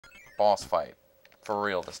boss fight. For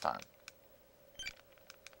real this time.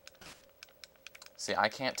 See, I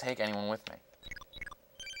can't take anyone with me.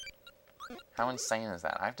 How insane is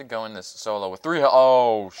that? I have to go in this solo with 3 health.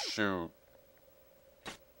 Oh, shoot.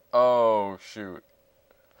 Oh, shoot.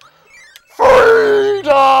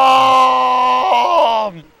 Freedom!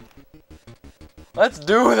 Let's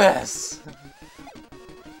do this!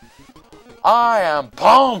 I am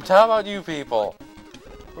pumped! How about you people?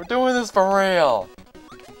 We're doing this for real!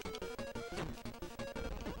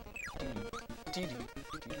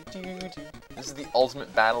 This is the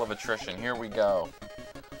ultimate battle of attrition. Here we go.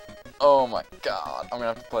 Oh my god. I'm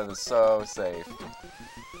gonna have to play this so safe.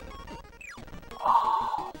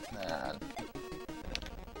 Oh, man.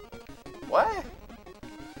 What?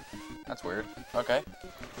 That's weird. Okay.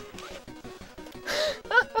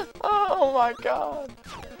 Oh my god.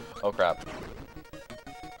 Oh crap.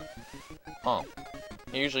 Oh.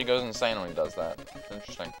 He usually goes insane when he does that. It's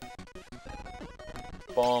interesting.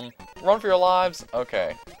 Boom. Run for your lives.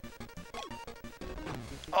 Okay.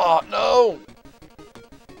 Oh, no!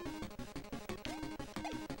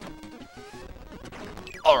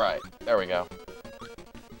 Alright. There we go.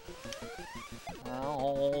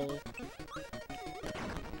 Oh.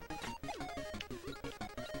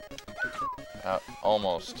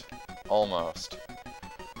 Almost. Almost.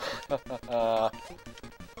 We're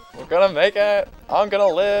gonna make it! I'm gonna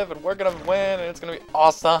live, and we're gonna win, and it's gonna be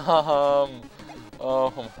awesome!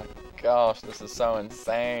 Oh my gosh, this is so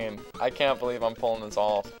insane. I can't believe I'm pulling this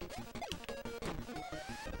off.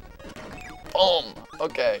 Boom!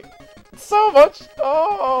 Okay. So much!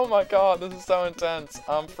 Oh my god, this is so intense.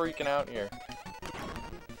 I'm freaking out here.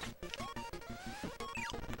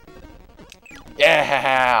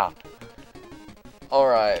 Yeah!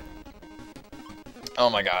 Alright. Oh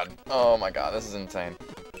my god. Oh my god, this is insane.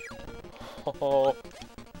 Oh.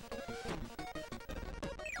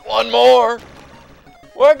 One more!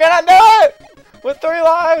 We're gonna do it! With 3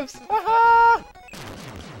 lives! Haha!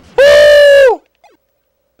 Woo!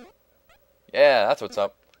 Yeah, that's what's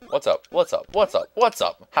up. What's up? What's up? What's up? What's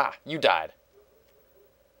up? Ha! You died.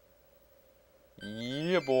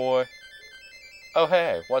 Yeah, boy. Oh,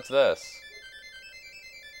 hey, what's this?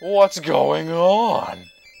 What's going on?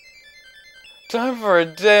 Time for a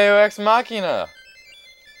Deus Ex Machina.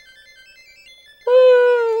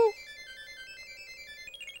 Woo!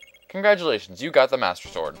 Congratulations, you got the Master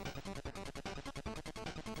Sword.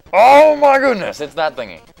 Oh my goodness, it's that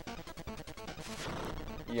thingy.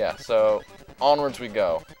 Yeah, so onwards we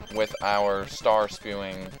go with our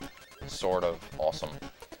star-spewing sort of awesome.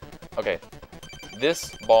 Okay,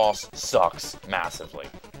 this boss sucks massively.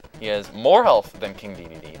 He has more health than King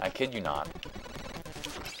DDD, I kid you not.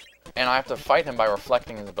 And I have to fight him by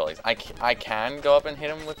reflecting his abilities. I can go up and hit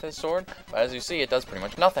him with his sword, but as you see, it does pretty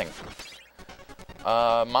much nothing.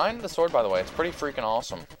 Mind the sword, by the way. It's pretty freaking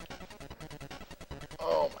awesome.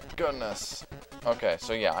 Oh my goodness. Okay,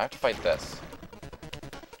 so yeah, I have to fight this.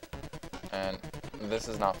 And this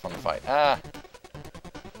is not fun to fight. Ah!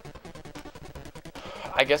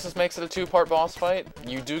 I guess this makes it a 2-part boss fight.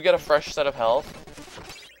 You do get a fresh set of health,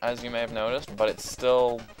 as you may have noticed, but it's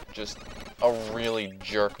still just a really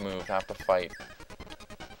jerk move to have to fight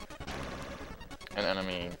an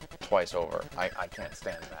enemy twice over. I can't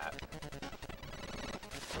stand that.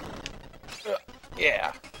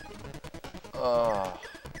 Yeah. Oh.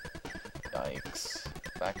 Yikes.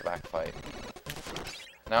 Back-to-back fight.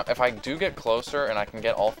 Now, if I do get closer and I can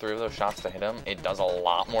get all 3 of those shots to hit him, it does a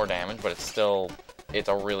lot more damage, but it's still, it's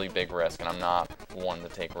a really big risk, and I'm not one to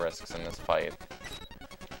take risks in this fight.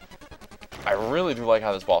 I really do like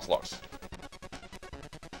how this boss looks.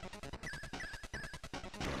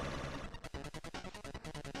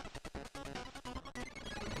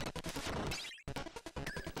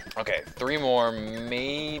 Okay, 3 more,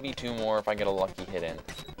 maybe 2 more if I get a lucky hit in.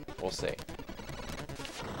 We'll see.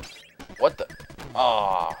 What the?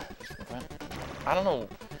 Ah, I don't know.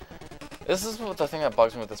 This is what the thing that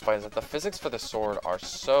bugs me with this fight is that the physics for the sword are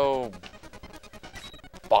so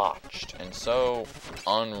botched and so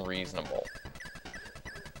unreasonable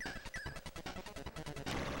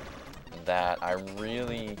that I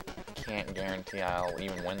really can't guarantee I'll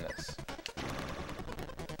even win this.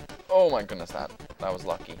 Oh my goodness, that was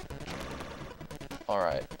lucky.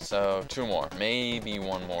 Alright, so 2 more. Maybe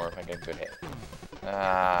 1 more if I get a good hit.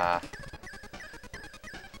 Ah.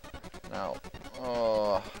 No.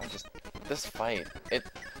 Oh, this fight,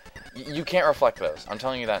 you can't reflect those. I'm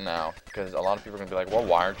telling you that now, because a lot of people are going to be like, well,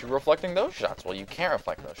 why aren't you reflecting those shots? Well, you can't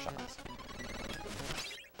reflect those shots.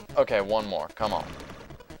 Okay, 1 more. Come on.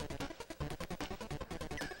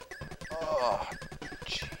 Oh,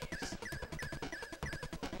 jeez.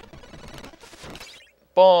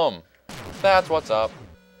 Boom. That's what's up.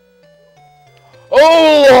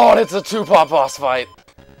 Oh lord, it's a 2-part boss fight.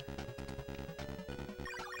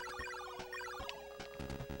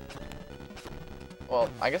 Well,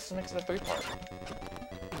 I guess it makes it a 3-part.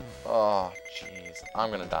 Oh, jeez. I'm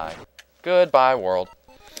gonna die. Goodbye, world.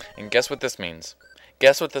 And guess what this means?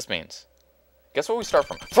 Guess what this means? Guess what we start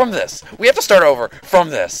from? From this! We have to start over from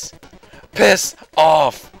this! Piss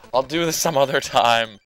off! I'll do this some other time.